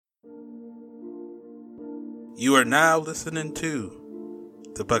You are now listening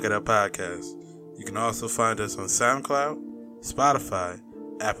to the Bucket Up Podcast. You can also find us on SoundCloud, Spotify,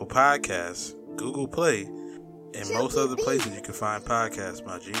 Apple Podcasts, Google Play, and most other places you can find podcasts,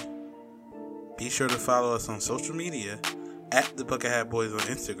 my G. Be sure to follow us on social media at the Bucket Hat Boys on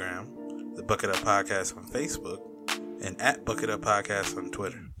Instagram, the Bucket Up Podcast on Facebook, and at Bucket Up Podcast on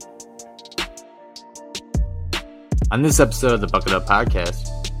Twitter. On this episode of the Bucket Up Podcast,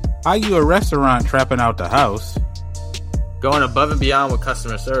 are you a restaurant trapping out the house? Going above and beyond with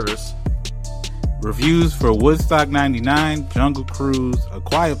customer service. Reviews for Woodstock 99, Jungle Cruise, A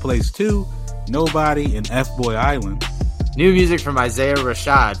Quiet Place 2, Nobody, and F-Boy Island. New music from Isaiah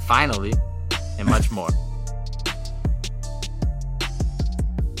Rashad, finally, and much more.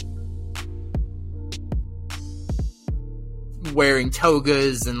 Wearing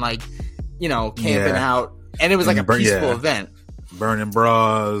togas and camping out. And it was like a peaceful event. Burning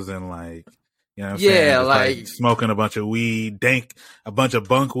bras and smoking a bunch of weed, a bunch of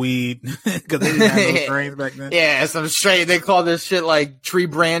bunk weed, because they didn't have those strains back then. Yeah, some straight. They call this shit like tree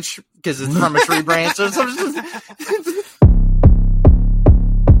branch because it's from a tree branch or something.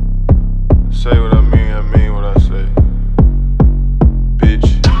 Say what I mean what I say.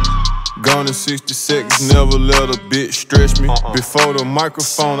 Bitch. Gone in 60 seconds, never let a bitch stretch me. Before the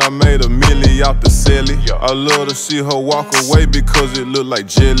microphone, I made a milli out the celly. I love to see her walk away because it looked like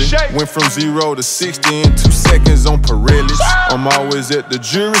jelly. Went from 0 to 60 in 2 seconds on Pirellis. I'm always at the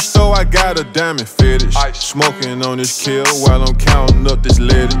jewelry store, I got a diamond fetish. Smoking on this kill while I'm counting up this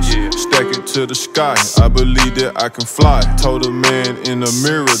lettuce. Stack it to the sky, I believe that I can fly. Told a man in the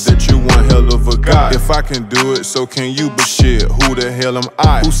mirror that you one hell of a guy. If I can do it, so can you, but shit, who the hell am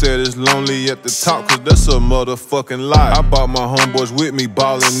I? Who said it's lonely at the top, cause that's a motherfucking lie. I bought my homeboys with me,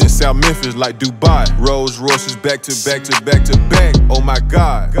 ballin' in South Memphis like Dubai. Rolls Royces back to back to back to back. Oh my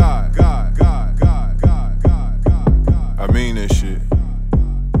God. I mean that shit.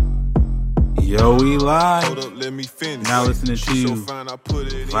 Yo, we live. Now listening to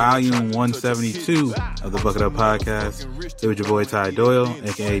volume 172 of the Bucket Up Podcast. Here with your boy Ty Doyle,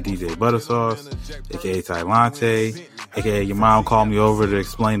 aka DJ Buttersauce, aka Ty Lante, aka your mom called me over to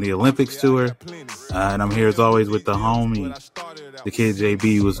explain the Olympics to her. And I'm here as always with the homie, the kid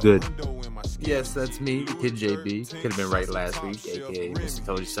JB. Was good. Yes, that's me, the kid JB. Could have been right last week, aka Mr.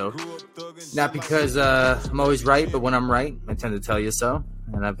 Told You So. Not because I'm always right, but when I'm right, I tend to tell you so.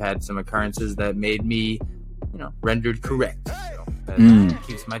 And I've had some occurrences that made me, rendered correct. So that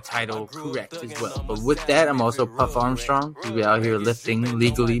keeps my title correct as well. But with that, I'm also Puff Armstrong. We out here lifting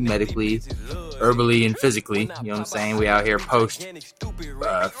legally, medically, herbally, and physically. You know what I'm saying? We out here post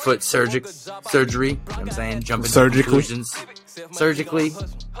foot surgery. You know what I'm saying? Jumping to conclusions surgically.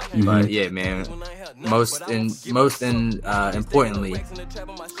 But yeah, man. Most importantly,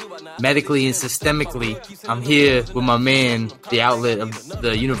 medically and systemically, I'm here with my man, the outlet of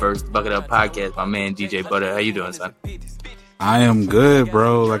the universe, the Bucket Up Podcast, my man DJ Butter. How you doing, son? I am good,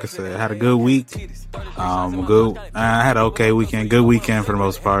 bro. Like I said, I had a good week. I had an okay weekend. Good weekend for the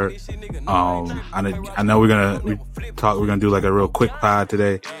most part. I know we're gonna do like a real quick pod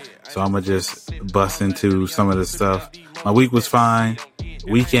today, so I'm gonna just bust into some of the stuff. My week was fine.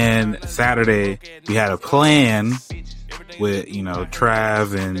 Weekend, Saturday, we had a plan with,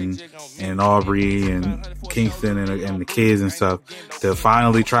 Trav and Aubrey and Kingston and the kids and stuff to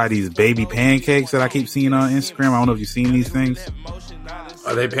finally try these baby pancakes that I keep seeing on Instagram. I don't know if you've seen these things.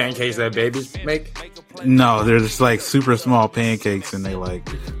 Are they pancakes that babies make? No, they're just like super small pancakes, and they like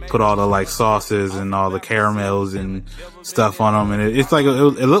put all the like sauces and all the caramels and stuff on them, and it's like it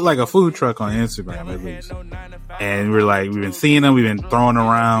looked like a food truck on Instagram at least. And we've been seeing them, we've been throwing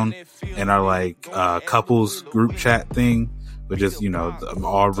around in our like couples group chat thing with just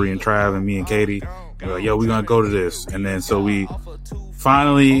Aubrey and Trav and me and Katie. And we're like, yo, we're gonna go to this, and then so we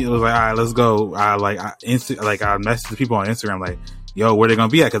finally it was like, all right, let's go. I messaged people on Instagram like, yo, where they gonna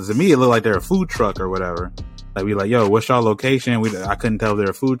be at? Because to me, it looked like they're a food truck or whatever. Like, we like, yo, what's y'all location? I couldn't tell if they're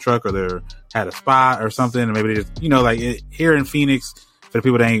a food truck or they had a spot or something. And maybe they just, here in Phoenix, for the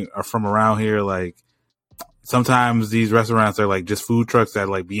people that ain't are from around here, like, sometimes these restaurants are like just food trucks that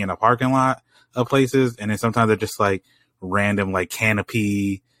like be in a parking lot of places. And then sometimes they're just like random, like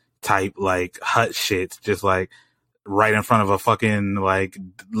canopy type, like hut shit, just like right in front of a fucking like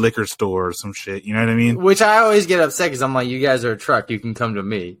liquor store or some shit. You know what I mean? Which I always get upset because I'm like, you guys are a truck. You can come to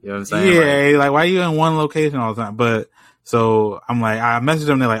me. You know what I'm saying? Yeah. Like why are you in one location all the time? But so I'm like, I messaged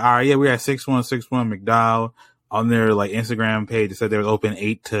them. They're like, all right, yeah, we're at 6161 McDowell on their like Instagram page. It said they were open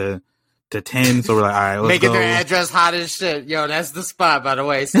 8 to 10. So we're like, all right, let's making go. Their address hot as shit. Yo, that's the spot, by the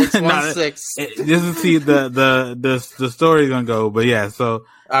way. 616. This is see the story's gonna go, but yeah. So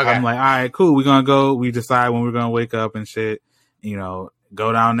I'm like, all right, cool. We're going to go. We decide when we're going to wake up and shit, go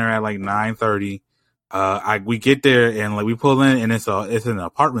down there at like 9:30. We get there and like we pull in and it's an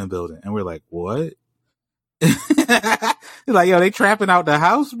apartment building and we're like, what? Like, yo, they trapping out the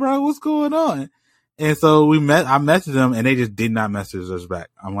house, bro. What's going on? And so I messaged them and they just did not message us back.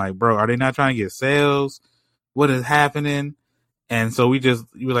 I'm like, bro, are they not trying to get sales? What is happening? And so we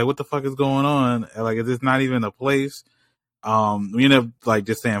were like, what the fuck is going on? And like, is this not even a place? We ended up like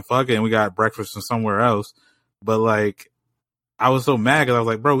just saying fuck it and we got breakfast from somewhere else. But like, I was so mad because I was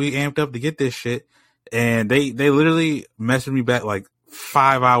like, bro, we amped up to get this shit. And they literally messaged me back like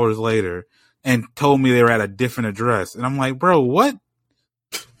 5 hours later and told me they were at a different address. And I'm like, bro, what?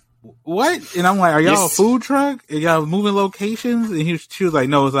 What? And I'm like, are y'all a food truck? Are y'all moving locations? And she was like,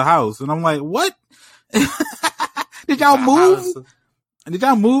 no, it's a house. And I'm like, what? Did y'all move? Did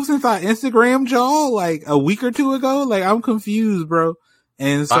y'all move since I Instagrammed y'all like a week or two ago? Like, I'm confused, bro.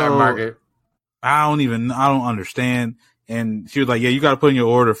 And so I don't understand. And she was like, yeah, you got to put in your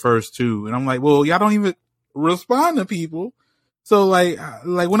order first too. And I'm like, well, y'all don't even respond to people. So like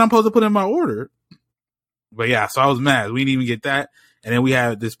when I'm supposed to put in my order. But yeah, so I was mad. We didn't even get that. And then we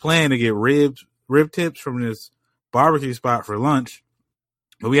had this plan to get rib tips from this barbecue spot for lunch.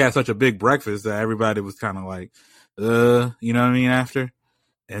 But we had such a big breakfast that everybody was kind of like, you know what I mean? After.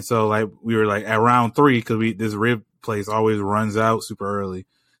 And so like, we were like at round 3, cause this rib place always runs out super early.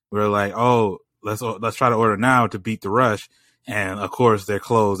 We were like, oh, let's try to order now to beat the rush. And of course they're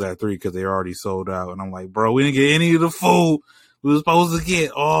closed at 3 cause they're already sold out. And I'm like, bro, we didn't get any of the food we were supposed to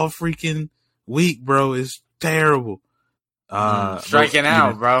get all freaking week, bro. It's terrible. Striking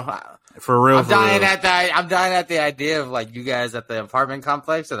out, bro. For real. I'm dying at the idea of like you guys at the apartment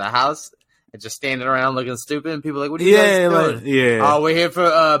complex or the house and just standing around looking stupid and people are like, what are you guys doing? Oh, we're here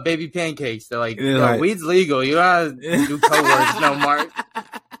for baby pancakes. They're like, yo, weed's legal. You don't have to do code words no more.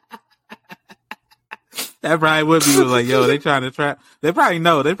 That probably would be like, yo, they trying to trap. They probably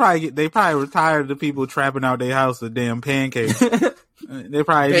know. They probably retired the people trapping out their house with damn pancakes. They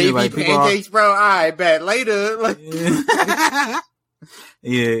probably baby be like pancakes, bro. I bet later. Like,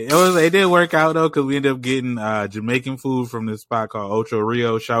 yeah, it did work out though because we ended up getting Jamaican food from this spot called Ocho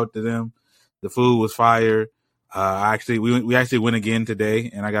Rio. Shout out to them. The food was fire. We actually went again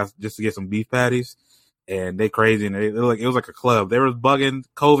today, and I got just to get some beef patties, and they crazy. And it was like a club. They was bugging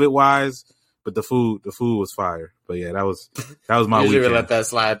COVID wise. But the food was fire. But yeah, that was my usually weekend. Let that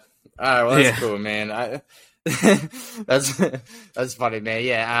slide. All right, well that's cool, man. That's funny, man.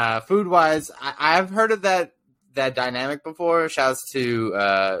 Yeah, food wise, I've heard of that dynamic before. Shouts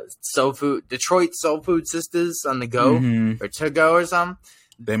to Detroit Soul Food Sisters on the go or to go or something.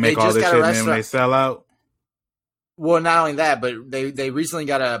 They make all this shit and then they sell out. Well, not only that, but they recently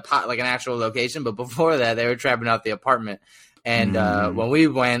got an actual location. But before that, they were trapping out the apartment. And when we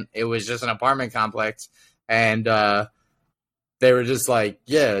went, it was just an apartment complex, and they were just like,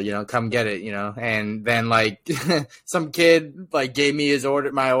 yeah, come get it, And then like some kid like gave me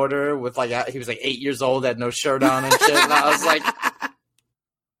my order with like he was like 8 years old, had no shirt on and shit, and I was like,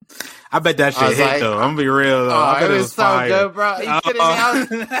 I bet that shit hit though. I'm gonna be real though. I bet it was so fire. Good, bro. Are you kidding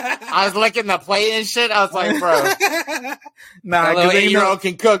me? I was licking the plate and shit. I was like, bro, nah, because 8-year-old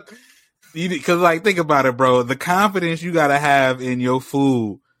can cook. Cause like, think about it, bro. The confidence you gotta have in your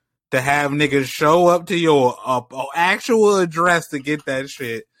food to have niggas show up to your actual address to get that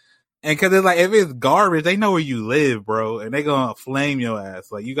shit. And cause it's like, if it's garbage, they know where you live, bro. And they gonna flame your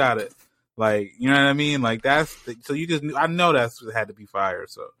ass. Like, you gotta, like, you know what I mean? Like, I know that's had to be fire,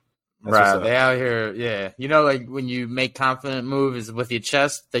 so. Right, they out here, yeah. Like when you make confident moves with your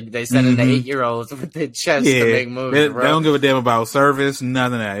chest, they send in the 8-year-olds with their chest to make moves. They don't give a damn about service,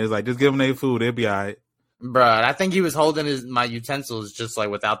 none of that. It's like, just give them their food, they'll be alright. Bro, I think he was holding my utensils just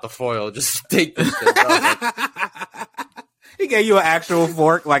like without the foil, just to take this shit, bro. He gave you an actual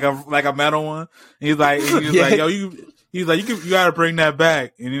fork, like a metal one. He's like, like, yo, you gotta bring that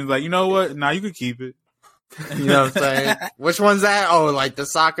back. And he was like, you know what? Nah, you can keep it. You know what I'm saying? Which one's that? Oh, like the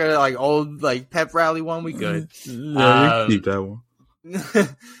soccer, like old, like pep rally one. We good. Yeah, you keep that one.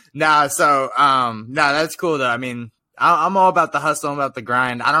 That's cool though. I mean, I'm all about the hustle, I'm about the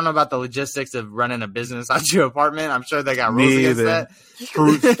grind. I don't know about the logistics of running a business out your apartment. I'm sure they got rules against that.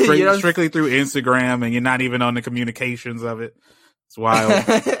 Strictly through Instagram, and you're not even on the communications of it. It's wild.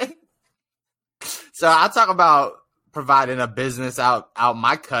 So I'll talk about providing a business out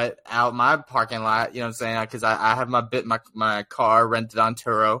my parking lot, you know what I'm saying? Because I have my car rented on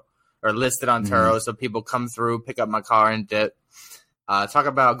Turo or listed on Turo, so people come through, pick up my car and dip. Talk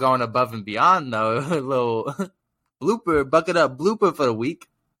about going above and beyond though. A little blooper for the week.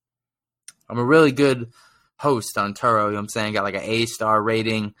 I'm a really good post on Turo. You know what I'm saying? Got like an A-star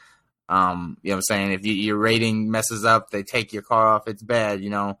rating. You know what I'm saying? If your rating messes up, they take your car off. It's bad. You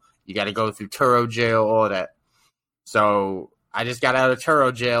know, you got to go through Turo jail, all that. So I just got out of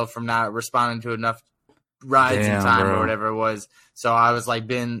Turo jail from not responding to enough rides in time or whatever it was. So I was like,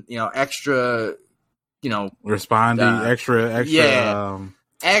 been, you know, extra, you know, responding extra,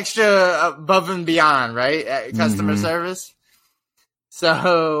 extra above and beyond, right? Customer service.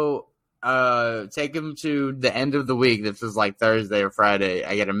 So, take him to the end of the week. This is like Thursday or Friday.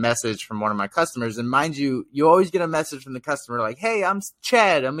 I get a message from one of my customers, and mind you, you always get a message from the customer like, "Hey, I'm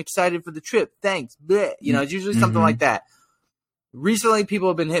Chad. I'm excited for the trip. Thanks." Bleh. You know, it's usually something like that. Recently, people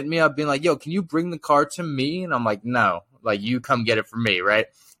have been hitting me up being like, "Yo, can you bring the car to me?" And I'm like, "No, like you come get it from me, right?"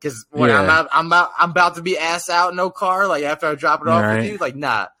 Because when I'm about to be ass out, no car. Like after I drop it off with you, like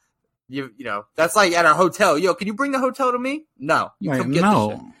nah, you know that's like at our hotel. Yo, can you bring the hotel to me? No, you come get the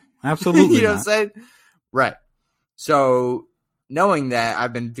shit. Absolutely. You know what I'm saying? Right. So knowing that,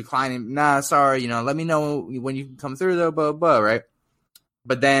 I've been declining. Nah, sorry. You know, let me know when you can come through though. Blah blah. Right.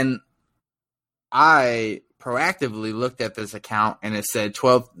 But then I proactively looked at this account and it said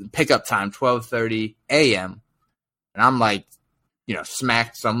pickup time 12:30 a.m. and I'm like, you know,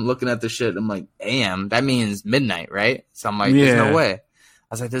 smacked. So I'm looking at the shit. I'm like, a.m. That means midnight, right? So I'm like, there's no way. I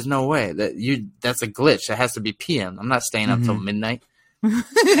was like, there's no way that's a glitch. It has to be p.m. I'm not staying up till midnight.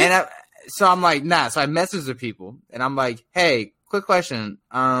 So I'm like, nah. So I message the people and I'm like, hey, quick question.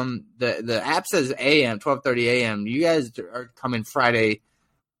 The app says a.m. 12:30 a.m. You guys are coming Friday,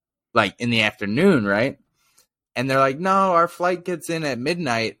 like in the afternoon, right? And they're like, no, our flight gets in at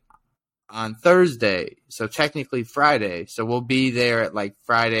midnight on Thursday, so technically Friday. So we'll be there at like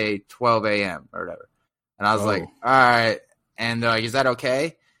Friday 12 a.m. or whatever. And I was like, all right. And they're like, is that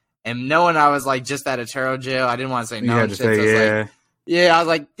okay? And knowing I was like just out of Turo jail, I didn't want to say no. I was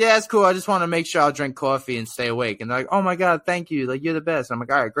like, yeah, it's cool. I just want to make sure I'll drink coffee and stay awake. And they're like, oh my God, thank you. Like, you're the best. And I'm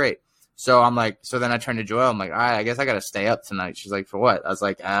like, all right, great. So I'm like, so then I turned to Joelle. I'm like, all right, I guess I got to stay up tonight. She's like, for what? I was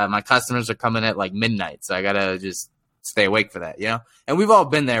like, my customers are coming at like midnight. So I got to just stay awake for that, you know? And we've all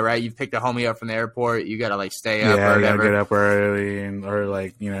been there, right? You've picked a homie up from the airport. You got to like stay up or whatever. Yeah, get up early or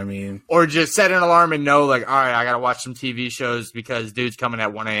like, you know what I mean? Or just set an alarm and know like, all right, I got to watch some TV shows because dude's coming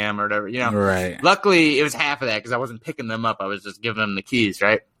at 1 a.m. or whatever, you know? Right. Luckily, it was half of that because I wasn't picking them up. I was just giving them the keys,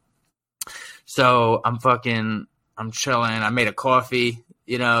 right? So I'm chilling. I made a coffee.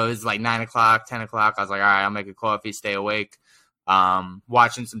 You know, it was like 9 o'clock, 10 o'clock. I was like, all right, I'll make a coffee, stay awake.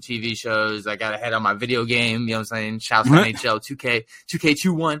 Watching some TV shows. I got ahead on my video game. You know what I'm saying? Shouts to NHL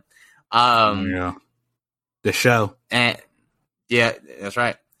 2K21. Yeah. The show. And yeah, that's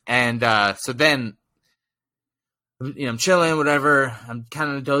right. And so then, you know, I'm chilling, whatever. I'm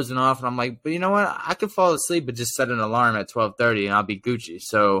kind of dozing off, and I'm like, but you know what? I could fall asleep, but just set an alarm at 12:30, and I'll be Gucci.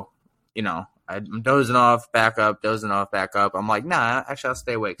 So, you know, I'm dozing off, back up, dozing off, back up. I'm like, nah, actually, I'll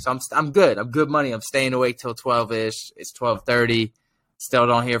stay awake. So I'm good. I'm good money. I'm staying awake till 12-ish. It's 12:30. Still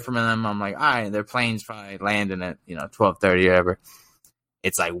don't hear from them. I'm like, all right, their plane's probably landing at, you know, 12:30 or whatever.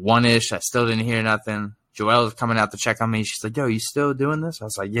 It's like 1-ish. I still didn't hear nothing. Joelle's coming out to check on me. She's like, yo, you still doing this? I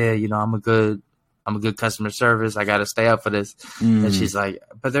was like, yeah, you know, I'm a good customer service. I got to stay up for this. And she's like,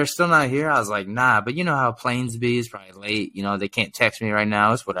 but they're still not here. I was like, nah, but you know how planes be. It's probably late. You know, they can't text me right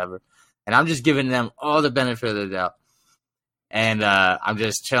now. It's whatever. And I'm just giving them all the benefit of the doubt. And I'm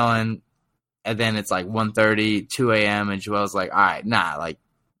just chilling. And then it's like 1:30, 2 a.m. And Joelle's like, all right, nah, like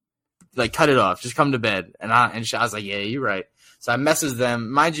cut it off. Just come to bed. And I was like, yeah, you're right. So I messaged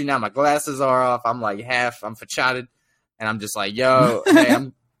them. Mind you, now my glasses are off. I'm like I'm fachaded. And I'm just like, yo, hey,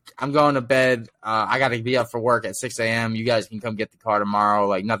 I'm going to bed. I got to be up for work at 6 a.m. You guys can come get the car tomorrow.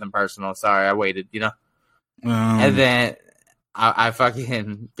 Like, nothing personal. Sorry, I waited, you know? And then I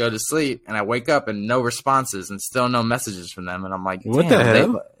fucking go to sleep, and I wake up, and no responses, and still no messages from them. And I'm like, what the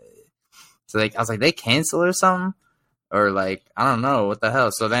hell? So I was like, they cancel or something? Or like, I don't know, what the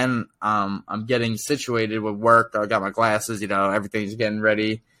hell? So then I'm getting situated with work. I got my glasses, you know, everything's getting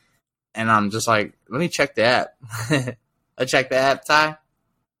ready. And I'm just like, let me check the app. I check the app, Ty.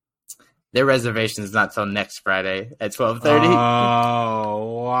 Their reservation is not till next Friday at 12:30.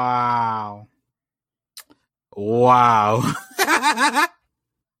 Oh, wow. Wow.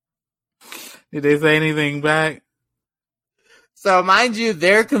 Did they say anything back? So, mind you,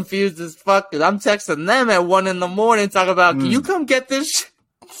 they're confused as fuck because I'm texting them at 1 a.m. talking about, can you come get this?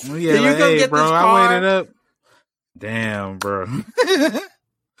 Yeah, like, hey, bro, I waited up. Damn, bro.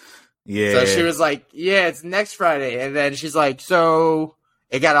 Yeah. So she was like, yeah, it's next Friday. And then she's like, so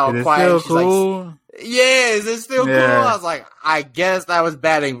it got all quiet. She's cool? Like, yeah, is it still cool? I was like, I guess that was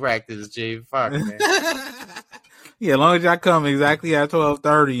batting practice, G. Fuck, man. Yeah, as long as y'all come exactly at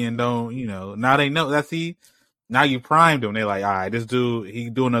 12:30 and don't, you know, now they know. now you primed him. They're like, all right, this dude, he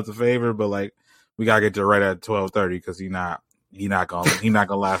doing us a favor, but like, we gotta get you right at 12:30 because he not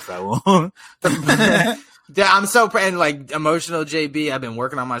gonna last that long. Yeah, I'm so and like emotional JB. I've been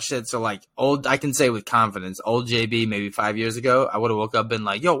working on my shit, so like I can say with confidence, old JB maybe 5 years ago, I would have woke up and been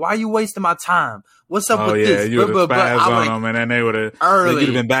like, "Yo, why are you wasting my time? What's up with this?" You would have spazzed on them, and then they would have you'd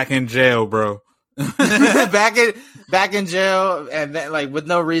have been back in jail, bro. back in jail, and then, like with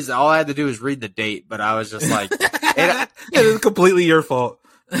no reason. All I had to do was read the date, but I was just like, it was completely your fault.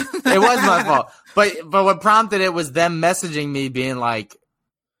 It was my fault, but what prompted it was them messaging me, being like.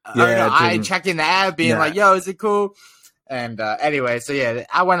 I checking the app, being like, "Yo, is it cool?" And anyway, so yeah,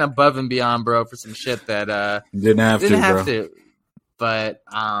 I went above and beyond, bro, for some shit that didn't have to. But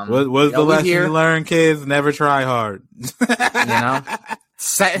what the lesson you learn, kids? Never try hard.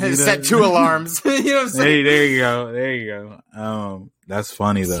 Set 2 alarms. You know what I'm saying? There you go. That's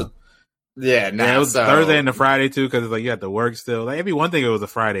funny though. It was Thursday and the Friday too, because like you had to work still. Like it'd be one thing if it was a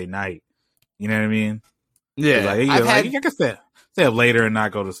Friday night. You know what I mean? Yeah, I can stay up later and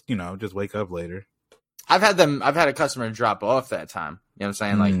not go to, just wake up later. I've had a customer drop off that time. You know what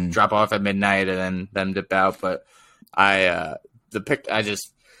I'm saying? Like drop off at midnight and then them dip out. But I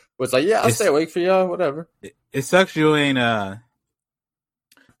just was like, I'll stay awake for y'all, whatever. It sucks you ain't, cause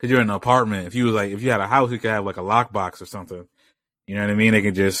you're in an apartment. If you had a house, you could have like a lockbox or something. You know what I mean? They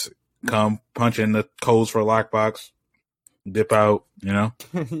can just come punch in the codes for a lockbox, dip out,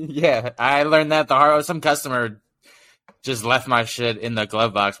 Yeah. I learned that the hard way. Some customer just left my shit in the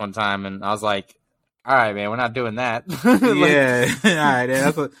glove box one time, and I was like, "All right, man, we're not doing that." Yeah, all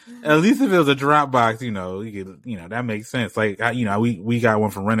right. At least if it was a drop box, you could, that makes sense. Like, we got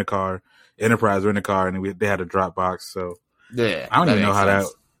one from Rent-A-Car, Enterprise Rent-A-Car, and they had a drop box. So yeah, I don't even know how that.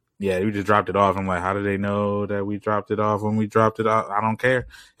 Yeah, we just dropped it off. I'm like, how did they know that we dropped it off when we dropped it off? I don't care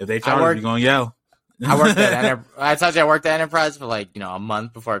if they charge you, gonna yell. I worked I told you I worked at Enterprise for like, a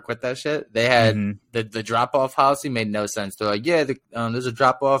month before I quit that shit. They had the drop off policy made no sense. They're like, there's a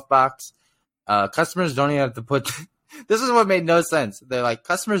drop off box. Customers don't even have to put, this is what made no sense. They're like,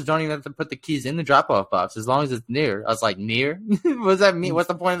 customers don't even have to put the keys in the drop off box as long as it's near. I was like, near? What does that mean? What's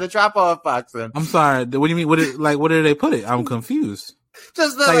the point of the drop off box then? I'm sorry. What do you mean? What did they put it? I'm confused.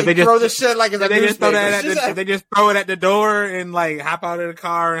 Just throw the shit like it's a newspaper. If they just throw it at the door and like hop out of the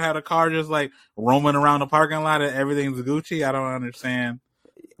car and have the car just like roaming around the parking lot and everything's Gucci, I don't understand.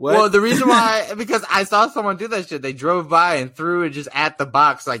 What? Well, the reason why, because I saw someone do that shit. They drove by and threw it just at the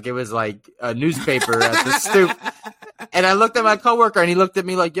box like it was like a newspaper at the stoop. And I looked at my coworker and he looked at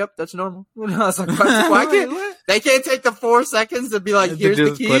me like, "Yep, that's normal." And I was like, "Why can't they can't take the 4 seconds to be like, here's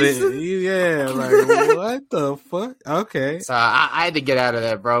the keys?" Like what the fuck? Okay. So I had to get out of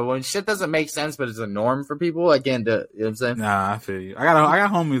that, bro. When shit doesn't make sense, but it's a norm for people, I can't do it. You know what I'm saying? Nah, I feel you. I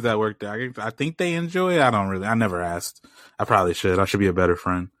got homies that work there. I think they enjoy it. I never asked. I probably should. I should be a better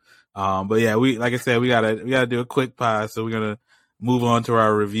friend. But yeah, like I said, we gotta do a quick pause. So we're gonna move on to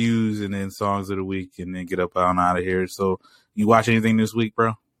our reviews and then songs of the week and then get up on out of here. So you watch anything this week,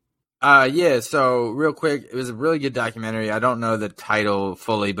 bro? Yeah. So real quick, it was a really good documentary. I don't know the title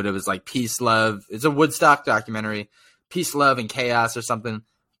fully, but it was like Peace, Love. It's a Woodstock documentary, Peace, Love, and Chaos or something.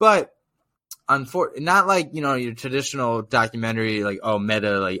 But not like, your traditional documentary, like,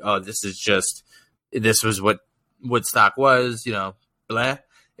 meta, like, this was what Woodstock was, blah.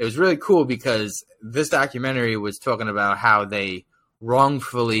 It was really cool because this documentary was talking about how they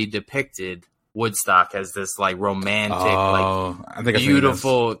wrongfully depicted Woodstock as this like romantic,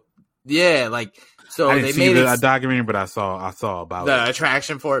 beautiful, so I didn't they see made a documentary, but I saw about the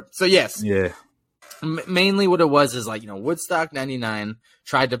attraction for it. So yes, yeah. Mainly what it was is like, Woodstock 99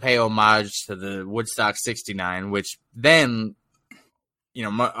 tried to pay homage to the Woodstock 69, which then,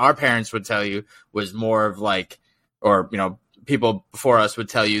 our parents would tell you was more of like, or, people before us would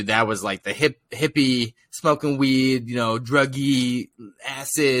tell you that was like the hippie smoking weed, druggy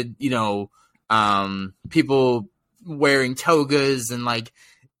acid, people wearing togas and like,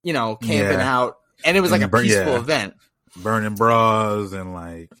 camping out. And it was like a peaceful event. Burning bras and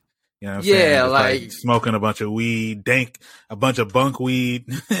like, like smoking a bunch of weed, a bunch of bunk weed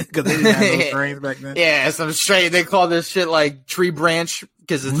because they didn't have no strains back then. Yeah, some straight. They call this shit like tree branch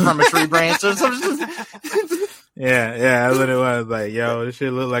because it's from a tree branch or something. Yeah, that's what it was. Like, yo, this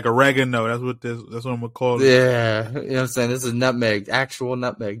shit look like oregano. That's what I'm gonna call it. Yeah, you know what I'm saying? This is nutmeg, actual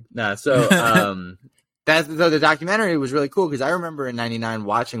nutmeg. Nah, so the documentary was really cool because I remember in '99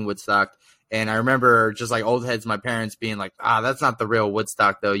 watching Woodstock. And I remember just like old heads, my parents being like, that's not the real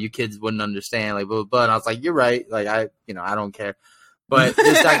Woodstock though. You kids wouldn't understand, like, blah, blah, blah. And I was like, you're right. Like, I don't care. But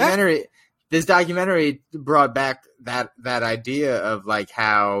this documentary, this documentary brought back that idea of like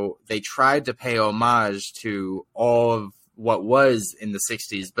how they tried to pay homage to all of what was in the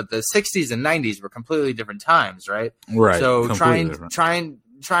 60s, but the 60s and 90s were completely different times, right? Right. So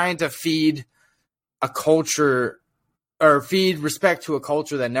trying to feed a culture or feed respect to a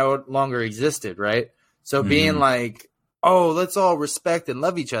culture that no longer existed, right? So being like, oh, let's all respect and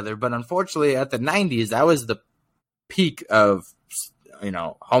love each other. But unfortunately, at the 90s, that was the peak of,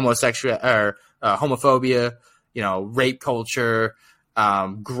 homosexual or homophobia, rape culture,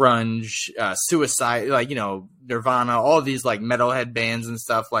 grunge, suicide, Nirvana, all these like metalhead bands and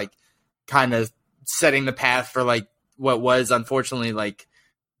stuff, like kind of setting the path for like what was unfortunately like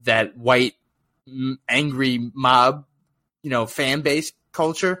that white angry mob, fan base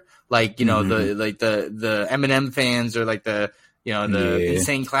culture, like, the Eminem fans or like the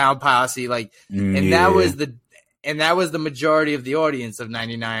Insane Clown Posse, like, and that was the majority of the audience of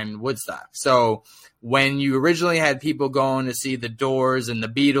 99 Woodstock. So when you originally had people going to see the Doors and the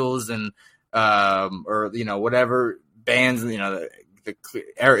Beatles and, whatever bands, the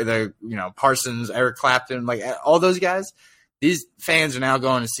Parsons, Eric Clapton, like all those guys, these fans are now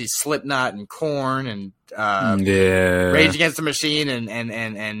going to see Slipknot and Korn and Rage Against the Machine and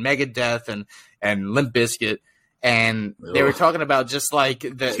Megadeth and Limp Bizkit. And they were talking about just like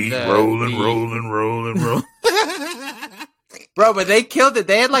rolling. Bro, but they killed it.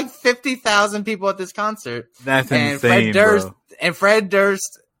 They had like 50,000 people at this concert. That's insane, bro. And Fred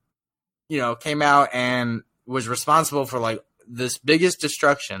Durst, came out and was responsible for like this biggest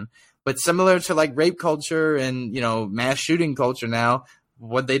destruction. But similar to like rape culture and, mass shooting culture now,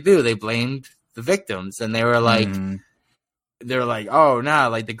 what they do, they blamed the victims. And they were like, oh, nah,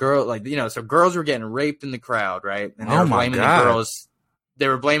 like the girl, like, so girls were getting raped in the crowd, right? And they were blaming the girls. They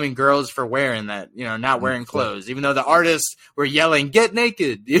were blaming girls for wearing that, not wearing clothes, even though the artists were yelling, get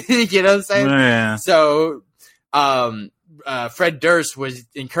naked. You know what I'm saying? Yeah. So, Fred Durst was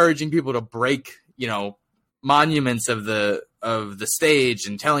encouraging people to break, monuments of the stage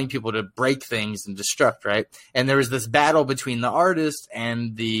and telling people to break things and destruct, right? And there was this battle between the artist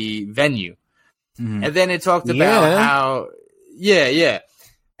and the venue. Mm-hmm. And then it talked about how,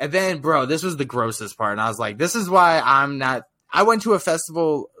 And then, bro, this was the grossest part. And I was like, this is why I went to a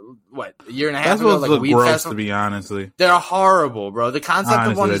festival, a year and a half ago, like a weed festival. To be honestly, they're horrible, bro. The concept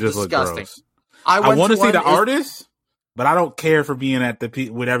of one is disgusting. I want to see the artist, but I don't care for being at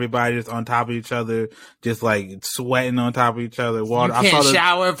with everybody just on top of each other, just like sweating on top of each other. Water. You can't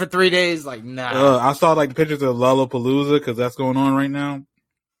shower for 3 days, like nah. I saw like the pictures of Lollapalooza because that's going on right now,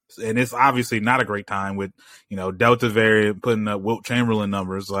 and it's obviously not a great time with Delta variant putting up Wilt Chamberlain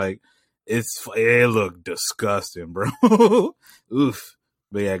numbers. Like it looked disgusting, bro. Oof.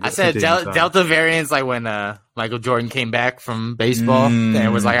 But yeah, I said Delta variants like when Michael Jordan came back from baseball and it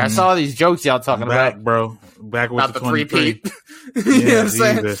was like, I saw these jokes y'all talking about, bro. Back with about the 3-peat. You know what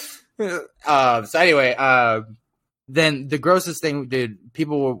I'm saying? So anyway, then the grossest thing, dude,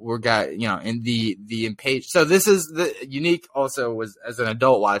 people were got in the impatient. So this is the unique. Also, was as an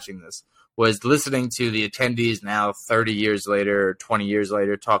adult watching this, was listening to the attendees now 30 years later, 20 years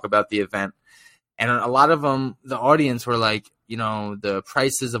later, talk about the event. And a lot of them, the audience were like, the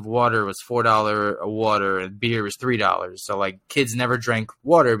prices of water was $4 a water and beer was $3. So like kids never drank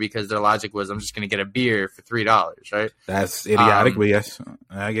water because their logic was, I'm just going to get a beer for $3, right? That's idiotic, but yes,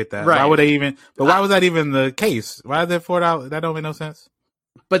 I get that. Right. Why would they even, but why was that even the case? Why is that $4? That don't make no sense.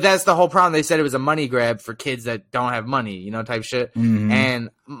 But that's the whole problem. They said it was a money grab for kids that don't have money, type shit. Mm-hmm. And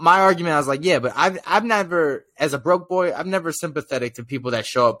my argument, I was like, yeah, but I've never, as a broke boy, I'm never sympathetic to people that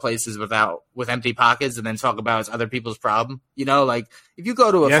show up places with empty pockets and then talk about it's other people's problem. Like if you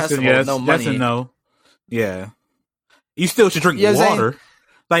go to a festival with no money. Yes and no. Yeah. You still should drink water.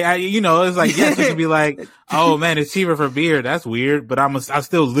 Like, it's like, yes, it should be like, oh man, it's cheaper for beer. That's weird. But I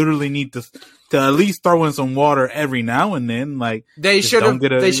still literally need to at least throw in some water every now and then. Like they should have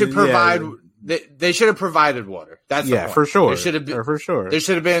provided water. That's for sure. There should have been, for sure. There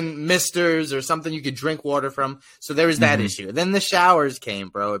should have been misters or something you could drink water from. So there was that issue. Then the showers came,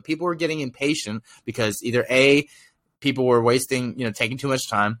 bro. And people were getting impatient because either A, people were wasting, taking too much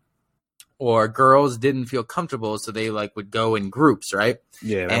time, or girls didn't feel comfortable, so they would go in groups, right?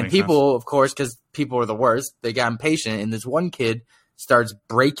 Yeah. And people, of course, because people are the worst, they got impatient, and this one kid starts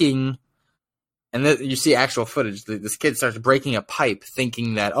breaking. And then you see actual footage. This kid starts breaking a pipe,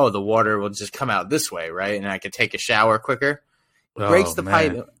 thinking that the water will just come out this way, right? And I could take a shower quicker. Breaks the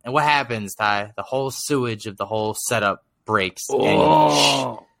pipe, and what happens, Ty? The whole sewage of the whole setup breaks,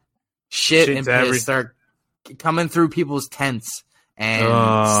 and shit and piss start coming through people's tents and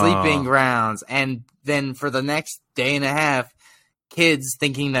sleeping grounds. And then for the next day and a half, kids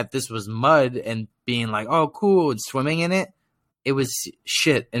thinking that this was mud and being like, oh, cool, and swimming in it. It was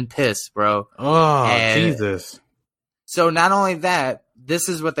shit and piss, bro. Oh, and Jesus. So not only that, this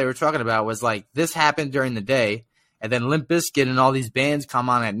is what they were talking about was like this happened during the day, and then Limp Bizkit and all these bands come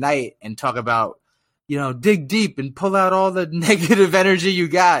on at night and talk about, you know, dig deep and pull out all the negative energy you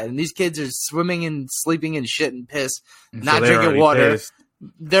got. And these kids are swimming and sleeping in shit and piss, not drinking water. Pissed.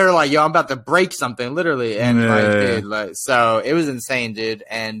 They're like, yo, I'm about to break something, literally. And like, dude, like, so it was insane, dude.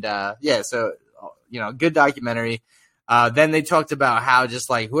 And yeah, so, you know, good documentary. Then they talked about how just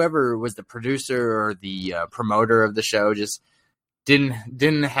like whoever was the producer or the promoter of the show just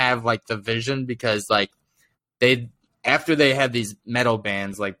didn't have like the vision, because like after they had these metal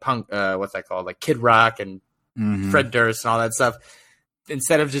bands like punk, what's that called, like Kid Rock and Fred Durst and all that stuff,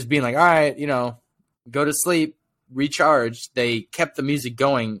 instead of just being like, all right, you know, go to sleep, recharge, they kept the music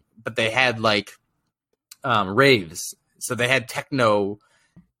going, but they had like raves, so they had techno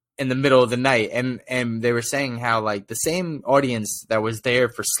in the middle of the night, and they were saying how like the same audience that was there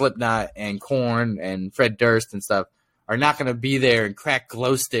for Slipknot and Korn and Fred Durst and stuff are not going to be there and crack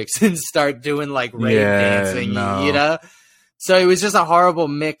glow sticks and start doing like rave dancing, you know? So it was just a horrible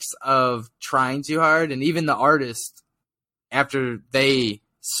mix of trying too hard. And even the artist, after they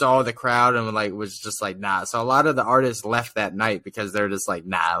saw the crowd and like was just like, nah. So a lot of the artists left that night because they're just like,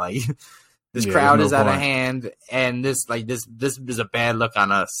 nah, like this crowd is out of hand, and this is a bad look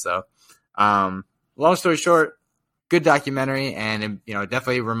on us. So long story short, good documentary, and it, you know,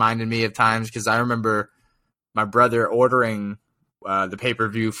 definitely reminded me of times, because I remember my brother ordering the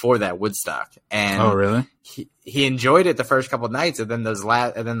pay-per-view for that Woodstock, and oh really? He enjoyed it the first couple of nights, and then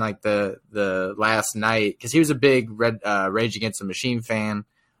like the last night, because he was a big Rage Against the Machine fan,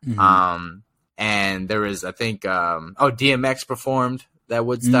 and there was, I think, DMX performed that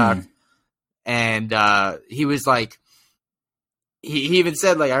Woodstock, and he was like, he even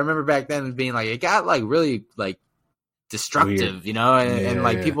said, like, I remember back then being like, it got like really like destructive, weird, you know, and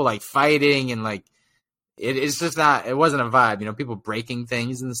like people like fighting, and like it's just not, it wasn't a vibe, you know, people breaking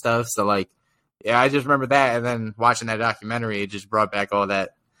things and stuff. So like, yeah, I just remember that, and then watching that documentary, it just brought back all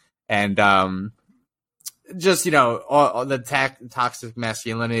that, and just, you know, all the toxic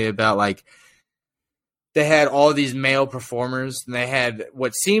masculinity about like, they had all these male performers, and they had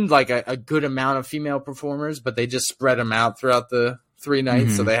what seemed like a good amount of female performers, but they just spread them out throughout the 3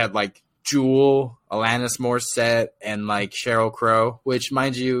 nights. So they had like Jewel, Alanis Morissette, and like Sheryl Crow, which,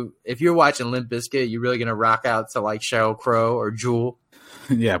 mind you, if you're watching Limp Bizkit, you're really going to rock out to like Sheryl Crow or Jewel.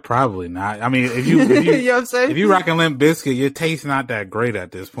 Yeah, probably not. I mean, if you, you know what I'm saying? If you rocking Limp Bizkit, your taste's not that great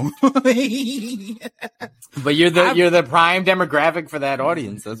at this point. But you're the prime demographic for that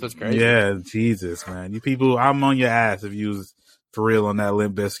audience. That's what's crazy. Yeah, Jesus, man. You people, I'm on your ass if you was for real on that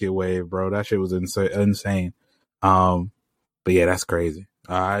Limp Bizkit wave, bro. That shit was insane. But yeah, that's crazy.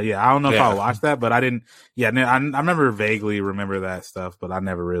 Yeah, I don't know if I watched that, but I didn't. Yeah, I remember vaguely remember that stuff, but I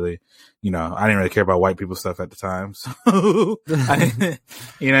never really, you know, I didn't really care about white people stuff at the time. So, you know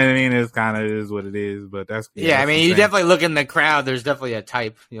what I mean? It's kind of is what it is, but that's, I mean, you definitely look in the crowd. There's definitely a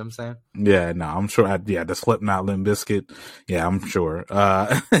type. You know what I'm saying? Yeah, no, I'm sure. The Slipknot, Limp Bizkit. Yeah, I'm sure.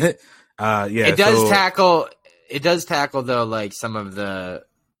 Yeah, it does tackle though, like some of the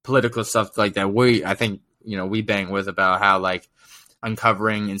political stuff like that. I think, you know, we bang with about how like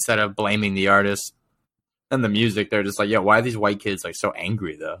uncovering, instead of blaming the artist and the music, they're just like, yeah, why are these white kids like so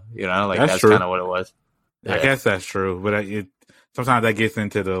angry though? You know, like that's kind of what it was. Yeah. I guess that's true, but sometimes that gets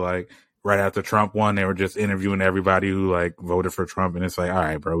into the like right after Trump won, they were just interviewing everybody who like voted for Trump, and it's like, all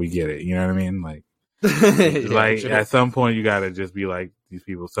right, bro, we get it. You know what I mean? Like, at some point you gotta just be like,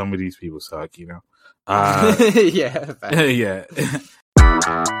 some of these people suck, you know? Yeah. Yeah.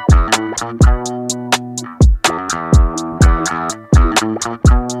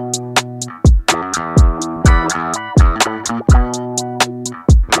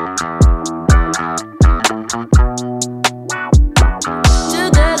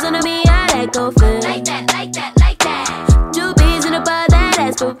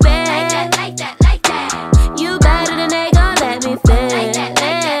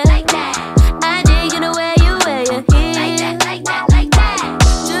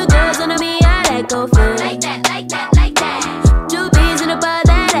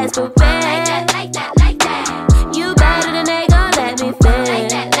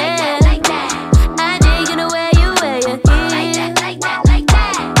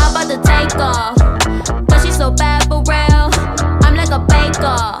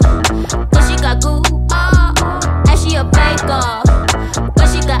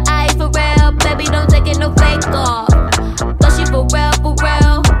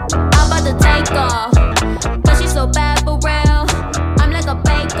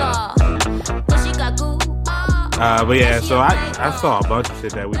 But yeah, so I saw a bunch of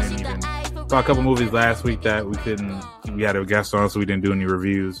shit that we didn't even saw a couple movies last week that we had a guest on, so we didn't do any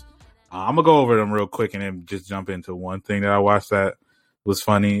reviews. I'm gonna go over them real quick and then just jump into one thing that I watched that was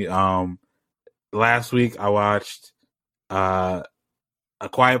funny. Last week I watched A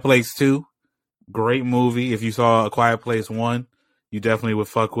Quiet Place 2. Great movie. If you saw A Quiet Place 1, you definitely would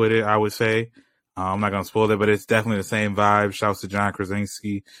fuck with it, I would say. I'm not going to spoil it, but it's definitely the same vibe. Shouts to John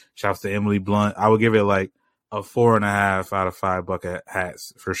Krasinski. Shouts to Emily Blunt. I would give it like a 4.5 out of 5 bucket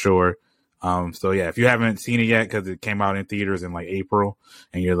hats for sure. So yeah, if you haven't seen it yet, because it came out in theaters in like April,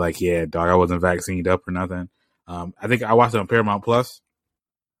 and you're like, yeah, dog, I wasn't vaccinated up or nothing. I think I watched it on Paramount Plus.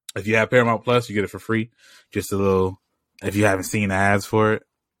 If you have Paramount Plus, you get it for free. Just a little, if you haven't seen the ads for it.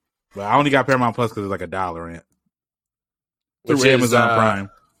 But I only got Paramount Plus because it's like $1 in it. Through Amazon Prime.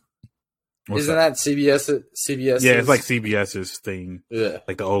 Isn't that CBS? Yeah, it's like CBS's thing. Yeah.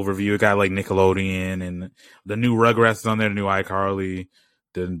 Like the overview. It got like Nickelodeon and the new Rugrats is on there, the new iCarly.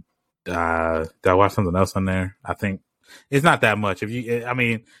 Did I watch something else on there? I think it's not that much. You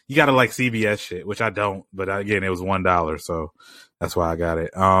got to like CBS shit, which I don't. But again, it was $1, so that's why I got it.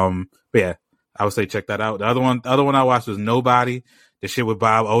 But yeah, I would say check that out. The other one I watched was Nobody. The shit with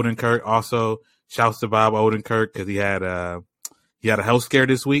Bob Odenkirk. Also, shouts to Bob Odenkirk because he had a health scare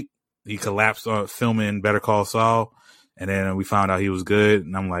this week. He collapsed on filming Better Call Saul, and then we found out he was good.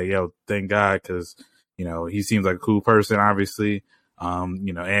 And I'm like, yo, thank God, because he seems like a cool person, obviously.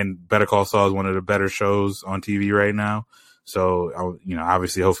 And Better Call Saul is one of the better shows on TV right now. So,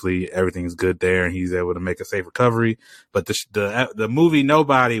 obviously, hopefully everything's good there, and he's able to make a safe recovery. But the movie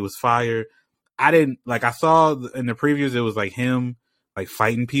Nobody was fire. I saw in the previews it was like him like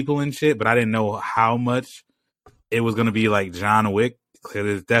fighting people and shit, but I didn't know how much it was gonna be like John Wick. Cause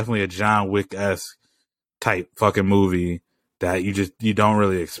it's definitely a John Wick-esque type fucking movie that you don't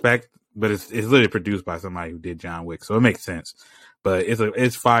really expect, but it's literally produced by somebody who did John Wick, so it makes sense. But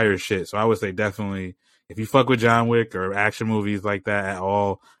it's fire shit. So I would say definitely if you fuck with John Wick or action movies like that at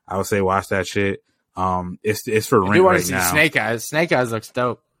all, I would say watch that shit. It's for rent right now. Snake Eyes. Snake Eyes looks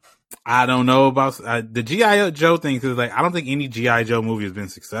dope. I don't know about the G.I. Joe thing because like I don't think any G.I. Joe movie has been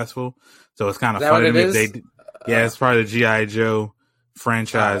successful, so it's kind of funny to me. It's part of the G.I. Joe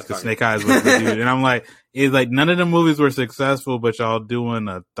franchise because Snake Eyes was the dude, and I'm like, it's like none of the movies were successful, but y'all doing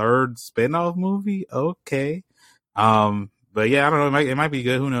a third spinoff movie, okay? But yeah, I don't know, it might be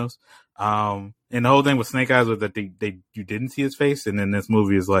good, who knows? And the whole thing with Snake Eyes was that you didn't see his face, and then this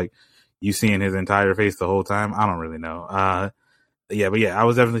movie is like you seeing his entire face the whole time. I don't really know. I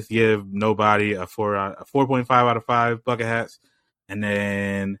was definitely give Nobody a 4.5 out of 5 bucket hats, and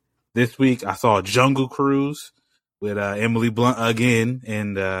then this week I saw Jungle Cruise with Emily Blunt again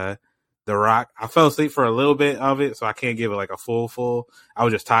and The Rock. I fell asleep for a little bit of it, so I can't give it like a full. I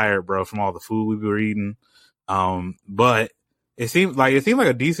was just tired, bro, from all the food we were eating. But it seemed like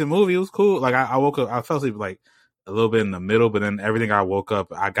a decent movie. It was cool. Like I woke up, I fell asleep like a little bit in the middle, but then everything I woke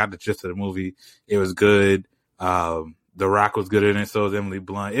up, I got the gist of the movie. It was good. The Rock was good in it, so was Emily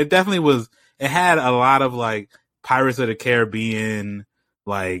Blunt. It definitely was. It had a lot of like Pirates of the Caribbean,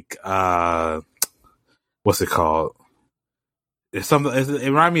 like what's it called? It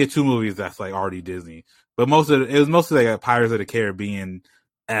reminded me of two movies that's like already Disney, but it was mostly like a Pirates of the Caribbean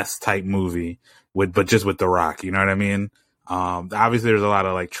type movie but just with The Rock. You know what I mean? Obviously, there's a lot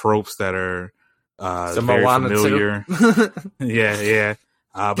of like tropes that are very familiar. yeah.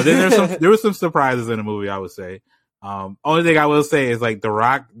 But then there was some surprises in the movie, I would say. Only thing I will say is like The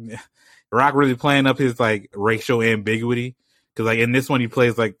Rock really playing up his like racial ambiguity. Cause like in this one, he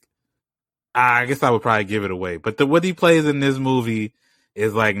plays like, I guess I would probably give it away, but what he plays in this movie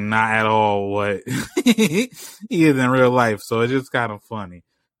is like not at all what he is in real life. So it's just kind of funny,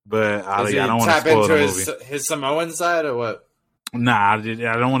 but I don't want to spoil the movie. His Samoan side or what? Nah, I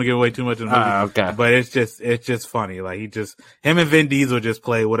don't want to give away too much of the movie. Okay. But it's just funny. Like him and Vin Diesel just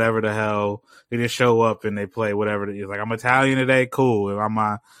play whatever the hell. They just show up and they play whatever it is. Like, I'm Italian today, cool.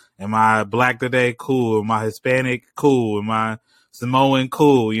 Am I black today? Cool. Am I Hispanic? Cool. Am I Samoan?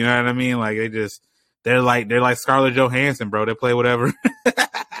 Cool. You know what I mean? Like they're like Scarlett Johansson, bro. They play whatever.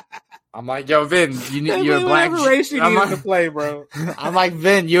 I'm like, yo, Vin, you're a black Jew. I'm to play, bro. I'm like,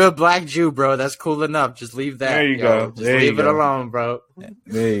 Vin, you're a black Jew, bro. That's cool enough. Just leave that. There you go. Just leave it alone, bro.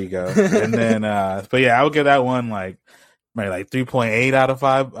 There you go. And then, but yeah, I would give that one like maybe like 3.8 out of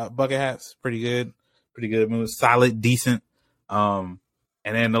 5 bucket hats. Pretty good movie. Solid, decent. And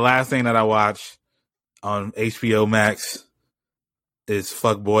then the last thing that I watched on HBO Max is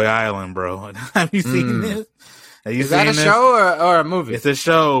Fuckboy Island, bro. Have you seen this? Is that a show or a movie? It's a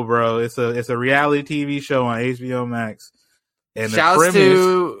show, bro. It's a reality TV show on HBO Max. And shouts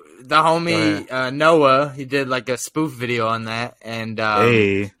the homie Noah, he did like a spoof video on that, and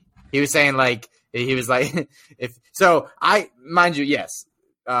he was saying like if so, mind you, yes.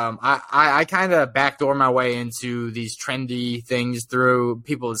 I kind of backdoor my way into these trendy things through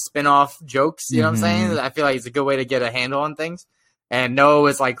people's spin-off jokes. You know what I'm saying? I feel like it's a good way to get a handle on things. And Noah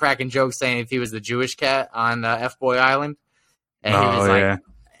was like cracking jokes saying if he was the Jewish cat on F-Boy Island. And he was like,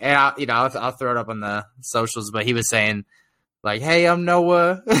 and I'll throw it up on the socials, but he was saying like, hey, I'm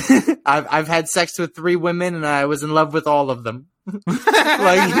Noah. I've had sex with 3 women and I was in love with all of them.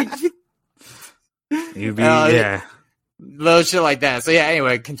 Like, little shit like that. So yeah,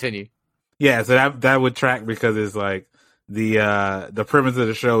 anyway, continue. Yeah, so that would track because it's like the premise of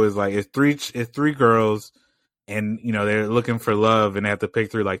the show is like it's three girls, and you know they're looking for love, and they have to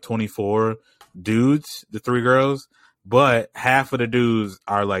pick through like 24 dudes, the 3 girls, but half of the dudes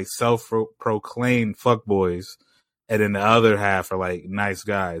are like self-proclaimed fuckboys, and then the other half are like nice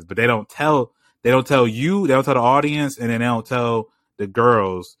guys. But they don't tell the audience, and then they don't tell the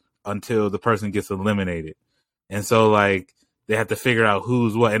girls until the person gets eliminated. And so, like, they have to figure out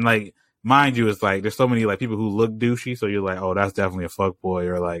who's what. And, like, mind you, it's like, there's so many, like, people who look douchey. So you're like, oh, that's definitely a fuckboy.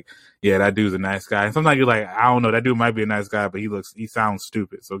 Or, like, yeah, that dude's a nice guy. And sometimes you're like, I don't know, that dude might be a nice guy, but he sounds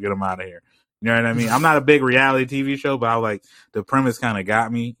stupid. So get him out of here. You know what I mean? I'm not a big reality TV show, but I like, the premise kind of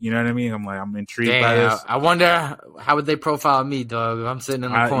got me. You know what I mean? I'm like, I'm intrigued by this. I wonder, how would they profile me, dog, if I'm sitting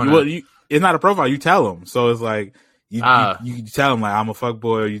in the corner? It's not a profile. You tell them. So it's like, you tell them like I'm a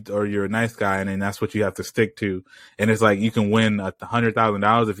fuckboy or you're a nice guy, and then that's what you have to stick to. And it's like you can win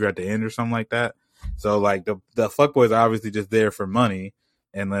 $100,000 if you're at the end or something like that. So like the fuckboys are obviously just there for money,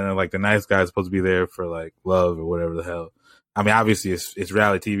 and then like the nice guy is supposed to be there for like love or whatever the hell. I mean, obviously it's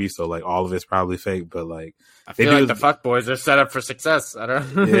reality TV, so like all of it's probably fake, but like I feel like the fuckboys are set up for success. I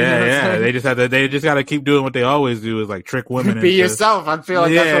don't know. Yeah. They just got to keep doing what they always do, is like trick women. Be yourself. I feel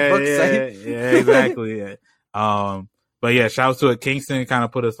like that's what books say. Yeah, exactly. Yeah. But yeah, shouts to it. Kingston kind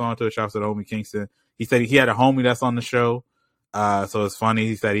of put us on to it. Shouts to the homie Kingston. He said he had a homie that's on the show. So it's funny.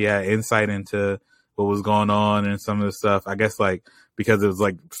 He said he had insight into what was going on and some of the stuff. I guess like because it was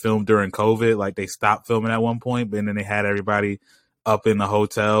like filmed during COVID, like they stopped filming at one point, but then they had everybody up in the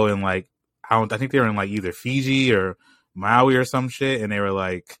hotel and like, I think they were in like either Fiji or Maui or some shit. And they were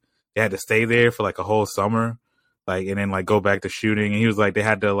like, they had to stay there for like a whole summer, like, and then like go back to shooting. And he was like,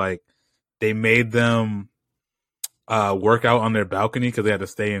 they made them work out on their balcony because they had to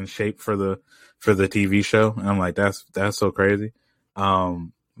stay in shape for the TV show. And I'm like, that's so crazy.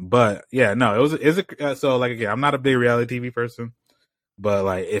 But yeah, no, so like, again, I'm not a big reality TV person, but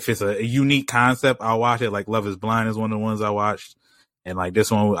like if it's a unique concept, I'll watch it. Like Love is Blind is one of the ones I watched. And like this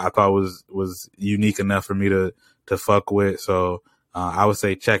one I thought was unique enough for me to fuck with. So, I would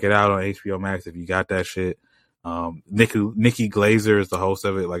say check it out on HBO Max if you got that shit. Nikki Glazer is the host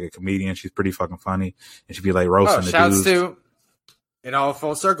of it, like a comedian. She's pretty fucking funny, and she'd be like roasting the dudes. Shouts to it all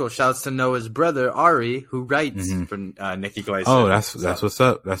full circle. Shouts to Noah's brother Ari, who writes for Nikki Glazer. Oh, that's what's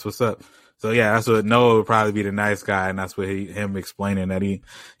up. That's what's up. So yeah, that's what Noah would probably be the nice guy, and that's what him explaining that he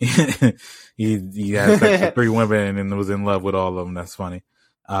had sex with 3 women and was in love with all of them. That's funny.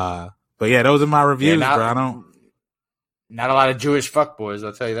 But yeah, those are my reviews, bro. Not a lot of Jewish fuckboys,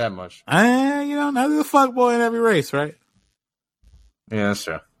 I'll tell you that much. Not a fuckboy in every race, right? Yeah, that's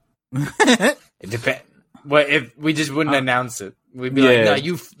true. It depends. Well, if we just wouldn't announce it, we'd be like, "No,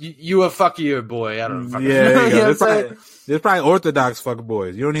 you a fuckier boy." I don't know. Yeah, there's probably Orthodox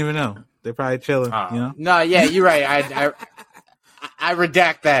fuckboys. You don't even know. They're probably chilling. You know? No, yeah, you're right. I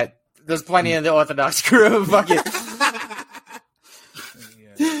redact that. There's plenty in the Orthodox crew. Fuck it.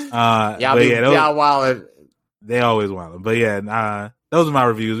 Y'all wild. They always wild. But yeah, those are my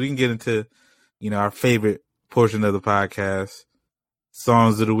reviews. We can get into, our favorite portion of the podcast.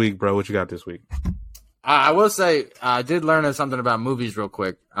 Songs of the week, bro. What you got this week? I will say, I did learn something about movies real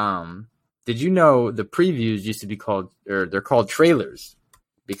quick. Did you know the previews used to be they're called trailers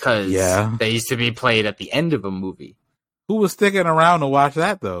because they used to be played at the end of a movie. Who was sticking around to watch